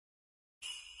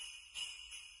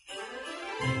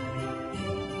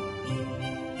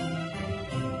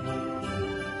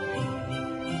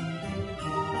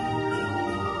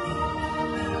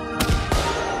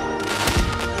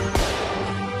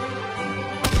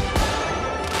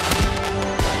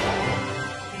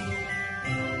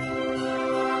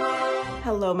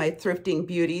Hello, my thrifting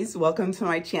beauties. Welcome to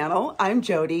my channel. I'm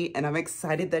JoDee, and I'm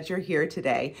excited that you're here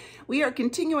today. We are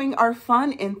continuing our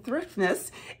fun in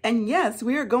Thriftmas, and yes,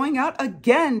 we are going out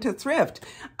again to thrift.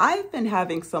 I've been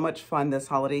having so much fun this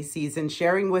holiday season,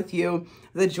 sharing with you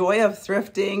the joy of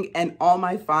thrifting and all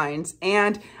my finds,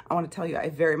 and I want to tell you, I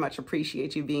very much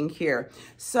appreciate you being here.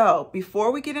 So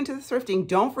before we get into the thrifting,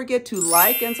 don't forget to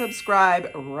like and subscribe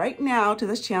right now to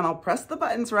this channel. Press the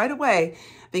buttons right away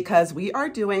because we are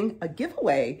doing a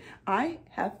giveaway. I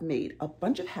have made a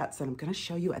bunch of hats that I'm going to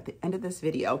show you at the end of this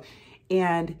video.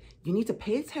 And you need to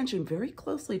pay attention very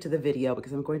closely to the video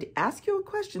because I'm going to ask you a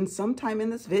question sometime in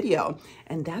this video.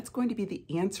 And that's going to be the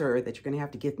answer that you're going to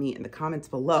have to give me in the comments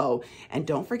below. And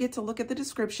don't forget to look at the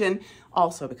description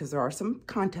also because there are some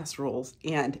contest rules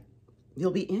and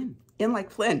you'll be in like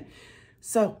Flynn.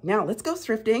 So now let's go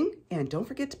thrifting, and don't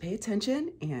forget to pay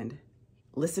attention and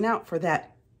listen out for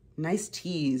that nice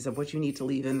tease of what you need to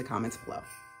leave in the comments below.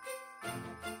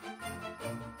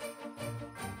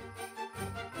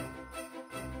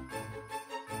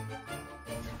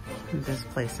 This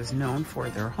place is known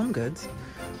for their home goods,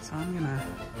 so I'm gonna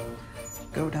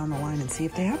go down the line and see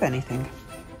if they have anything.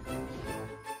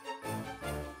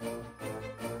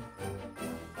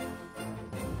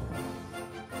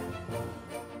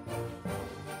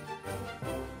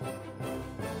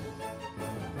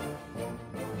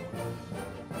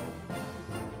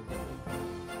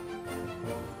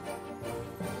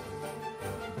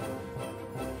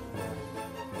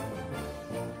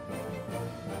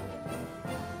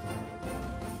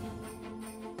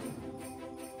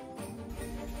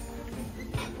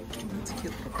 That's a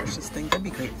cute little precious thing. That'd be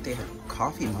great if they had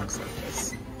coffee mugs like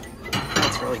this.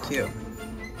 That's really cute.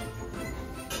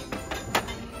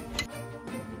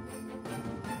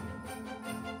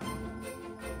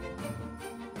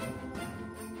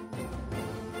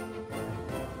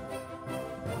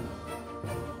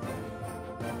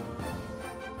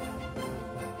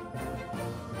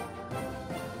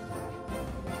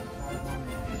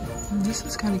 This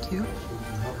is kind of cute.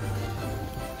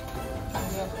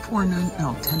 $10,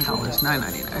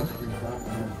 $9.99.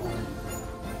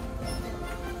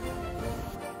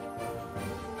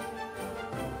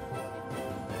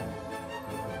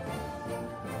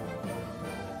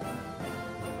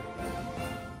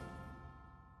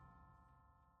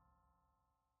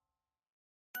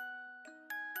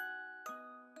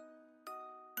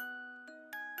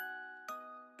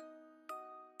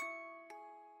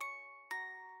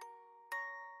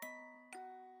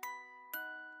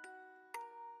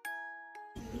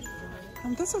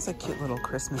 This is a cute little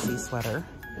Christmassy sweater.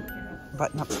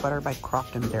 Button-up sweater by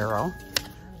Croft & Barrel.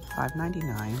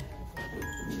 $5.99.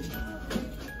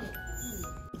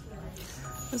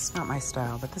 This is not my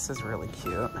style, but this is really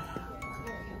cute.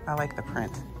 I like the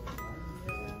print.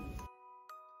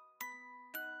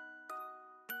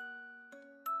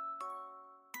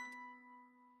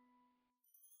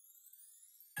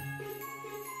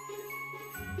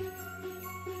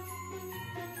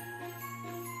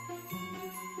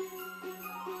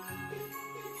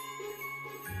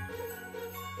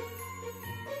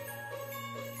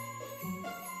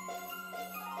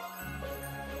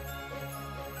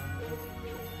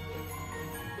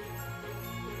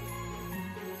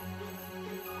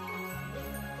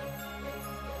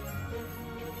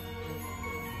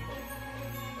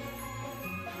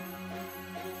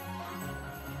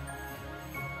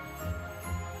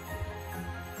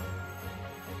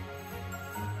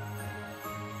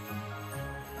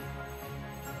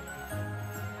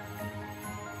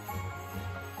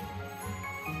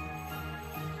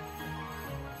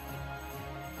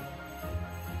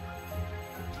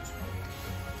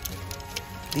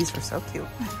 These are so cute.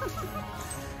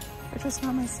 They're just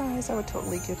not my size. I would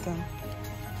totally get them.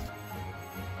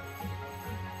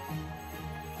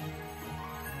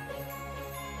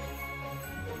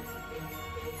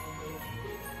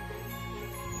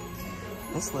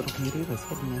 This little beauty was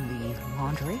hidden in the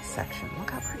lingerie section.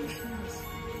 Look how pretty she is.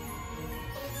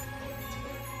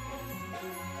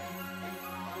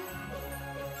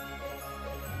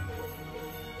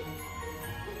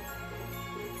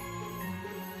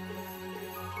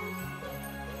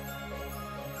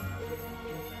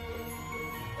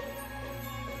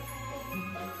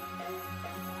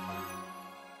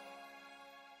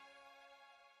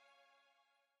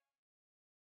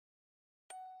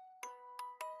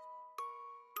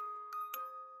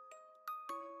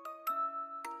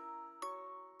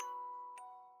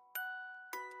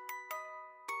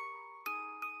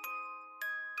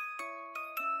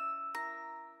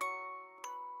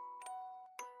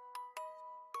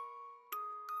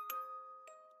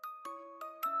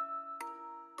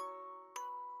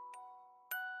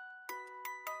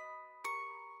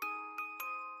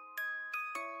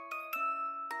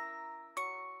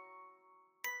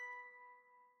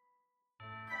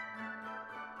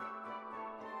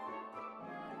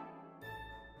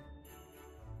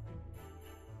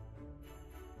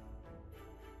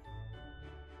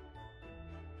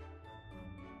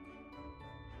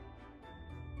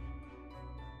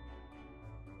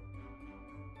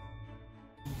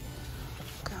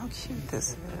 how cute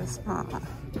this is. Oh,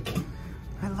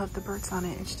 I love the birds on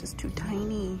it. It's just too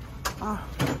tiny. Oh.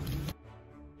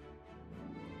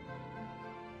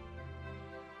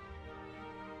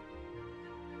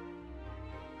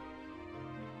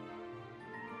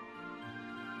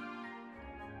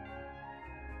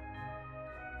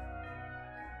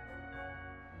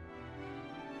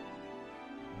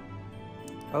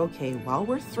 Okay, while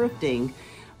we're thrifting,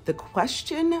 the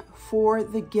question for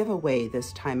the giveaway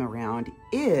this time around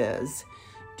is,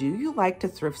 do you like to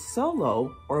thrift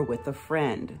solo or with a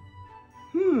friend?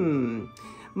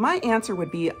 My answer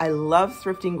would be, I love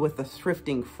thrifting with a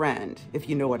thrifting friend, if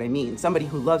you know what I mean, somebody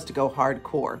who loves to go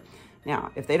hardcore.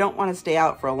 Now, if they don't want to stay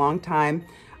out for a long time,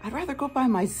 I'd rather go by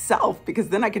myself, because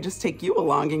then I could just take you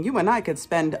along and you and I could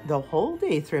spend the whole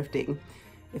day thrifting.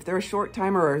 If they're a short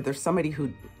timer or there's somebody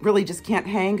who really just can't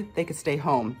hang, they could stay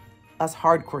home. Us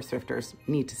hardcore thrifters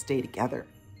need to stay together.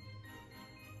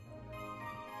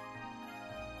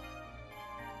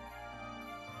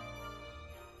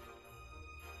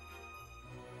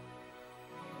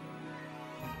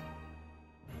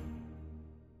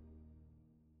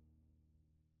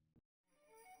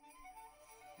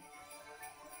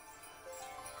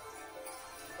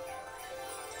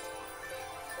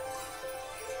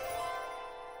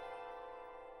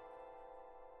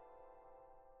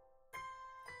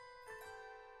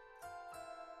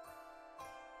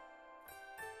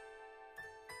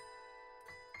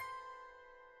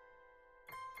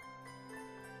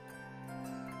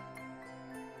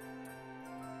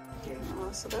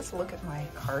 So let's look at my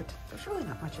cart. There's really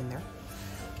not much in there,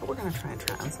 but we're gonna try and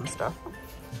try on some stuff.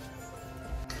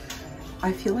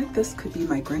 I feel like this could be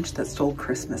my Grinch that stole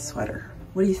Christmas sweater.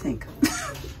 What do you think?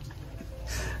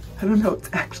 I don't know, it's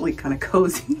actually kind of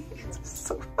cozy. It's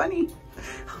so funny.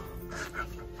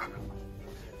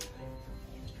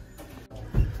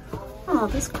 Oh,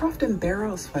 this Croft &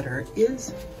 Barrow sweater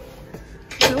is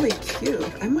really cute.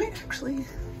 I might actually,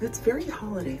 it's very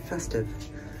holiday festive,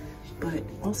 but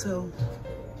also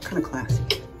kind of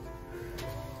classy.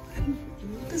 And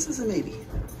this is a maybe.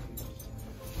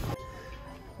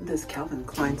 This Calvin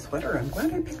Klein sweater, I'm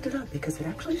glad I picked it up because it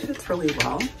actually fits really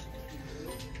well.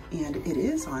 And it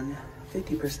is on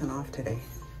 50% off today.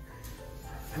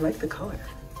 I like the color.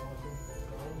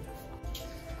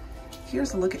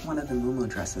 Here's a look at one of the Mumu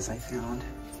dresses I found.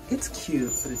 It's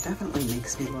cute, but it definitely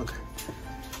makes me look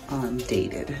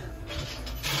dated.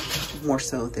 More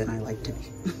so than I like to be.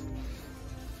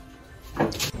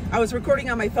 I was recording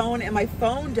on my phone and my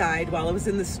phone died while I was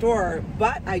in the store,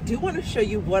 but I do want to show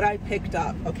you what I picked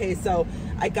up. Okay, so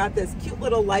I got this cute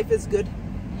little Life is Good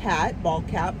hat, ball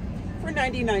cap, for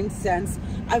 99 cents.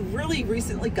 I've really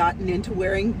recently gotten into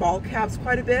wearing ball caps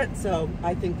quite a bit, so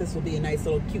I think this will be a nice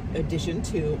little cute addition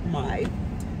to my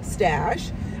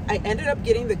stash. I ended up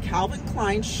getting the Calvin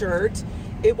Klein shirt.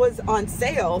 It was on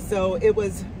sale, so it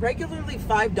was regularly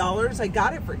 $5. I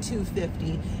got it for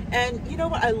 $2.50. And you know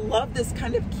what? I love this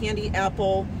kind of candy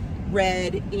apple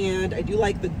red, and I do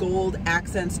like the gold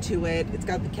accents to it. It's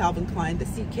got the Calvin Klein, the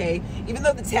CK. Even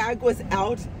though the tag was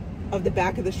out of the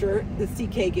back of the shirt, the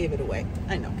CK gave it away.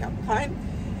 I know, Calvin Klein.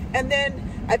 And then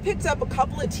I picked up a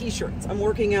couple of t-shirts. I'm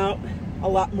working out a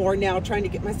lot more now, trying to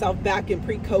get myself back in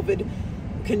pre-COVID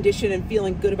condition and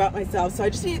feeling good about myself, so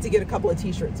I just needed to get a couple of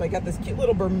t-shirts. So I got this cute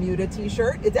little Bermuda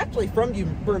t-shirt. It's actually from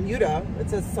Bermuda. It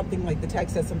says something like, the tag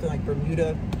says something like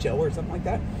Bermuda Joe or something like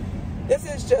that.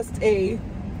 This is just a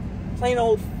plain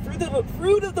old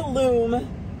Fruit of the Loom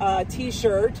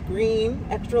t-shirt, green,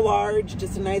 extra large,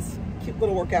 just a nice cute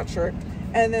little workout shirt.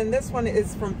 And then this one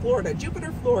is from Florida,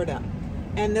 Jupiter, Florida,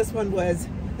 and this one was,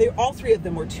 all three of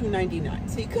them were $2.99.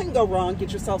 So you couldn't go wrong.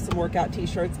 Get yourself some workout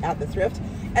t-shirts at the thrift.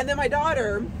 And then my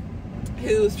daughter,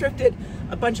 who thrifted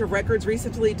a bunch of records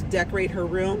recently to decorate her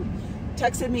room,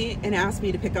 texted me and asked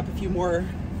me to pick up a few more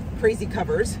crazy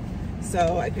covers.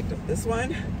 So I picked up this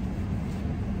one,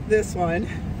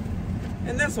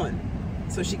 and this one,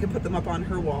 so she could put them up on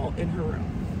her wall in her room.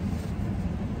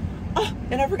 Oh,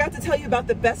 and I forgot to tell you about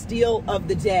the best deal of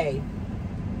the day.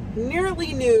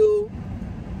 Nearly new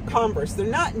Converse. They're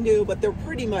not new, but they're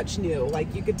pretty much new.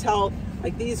 Like you could tell,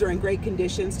 like these are in great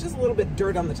conditions, just a little bit of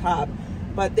dirt on the top,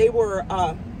 but they were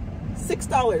 $6.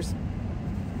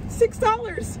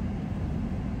 $6.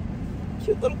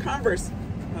 Cute little Converse.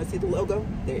 Want to see the logo?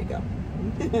 There you go.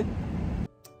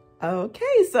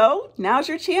 Okay, so now's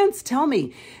your chance. Tell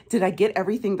me, did I get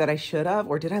everything that I should have,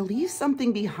 or did I leave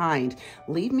something behind?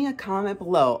 Leave me a comment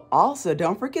below. Also,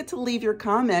 don't forget to leave your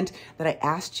comment that I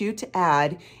asked you to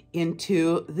add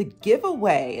into the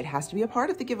giveaway. It has to be a part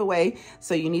of the giveaway,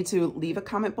 so you need to leave a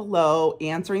comment below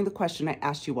answering the question I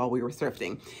asked you while we were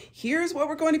thrifting. Here's what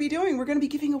we're going to be doing. We're going to be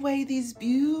giving away these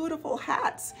beautiful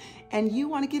hats, and you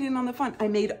want to get in on the fun. I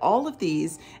made all of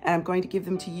these, and I'm going to give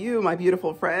them to you, my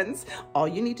beautiful friends. All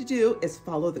you need to do is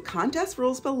follow the contest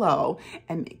rules below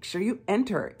and make sure you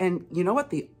enter. And you know what?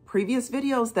 The previous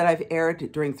videos that I've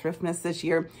aired during Thriftmas this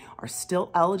year are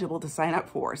still eligible to sign up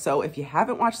for. So if you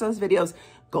haven't watched those videos,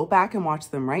 go back and watch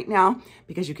them right now,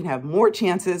 because you can have more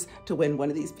chances to win one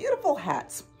of these beautiful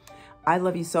hats. I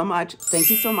love you so much. Thank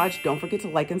you so much. Don't forget to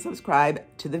like and subscribe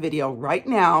to the video right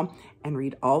now and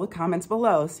read all the comments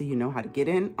below so you know how to get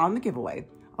in on the giveaway.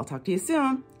 I'll talk to you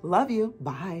soon. Love you.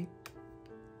 Bye.